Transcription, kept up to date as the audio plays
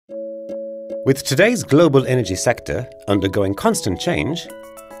With today's global energy sector undergoing constant change,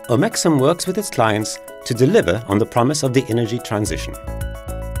 Omexom works with its clients to deliver on the promise of the energy transition.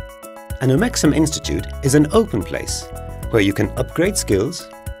 An Omexom Institute is an open place where you can upgrade skills,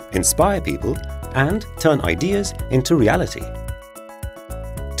 inspire people, and turn ideas into reality.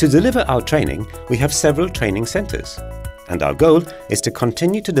 To deliver our training, we have several training centers, and our goal is to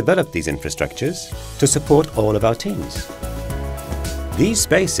continue to develop these infrastructures to support all of our teams. These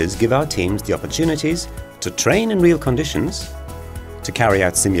spaces give our teams the opportunities to train in real conditions, to carry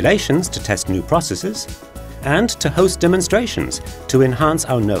out simulations to test new processes, and to host demonstrations to enhance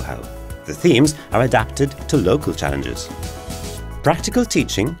our know-how. The themes are adapted to local challenges. Practical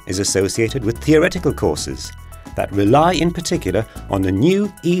teaching is associated with theoretical courses that rely in particular on the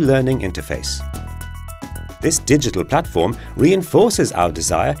new e-learning interface. This digital platform reinforces our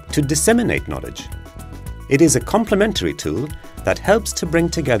desire to disseminate knowledge. It is a complementary tool that helps to bring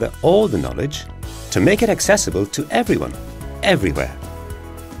together all the knowledge to make it accessible to everyone, everywhere.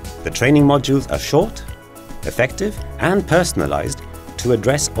 The training modules are short, effective, and personalized to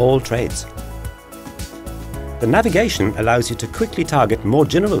address all trades. The navigation allows you to quickly target more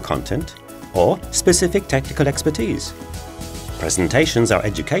general content or specific technical expertise. Presentations are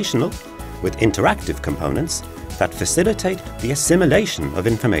educational with interactive components that facilitate the assimilation of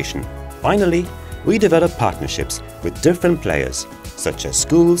information. Finally, we develop partnerships with different players, such as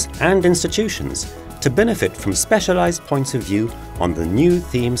schools and institutions, to benefit from specialized points of view on the new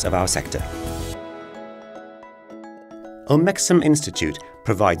themes of our sector. Omexom Institute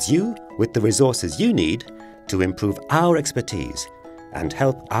provides you with the resources you need to improve our expertise and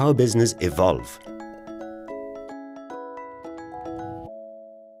help our business evolve.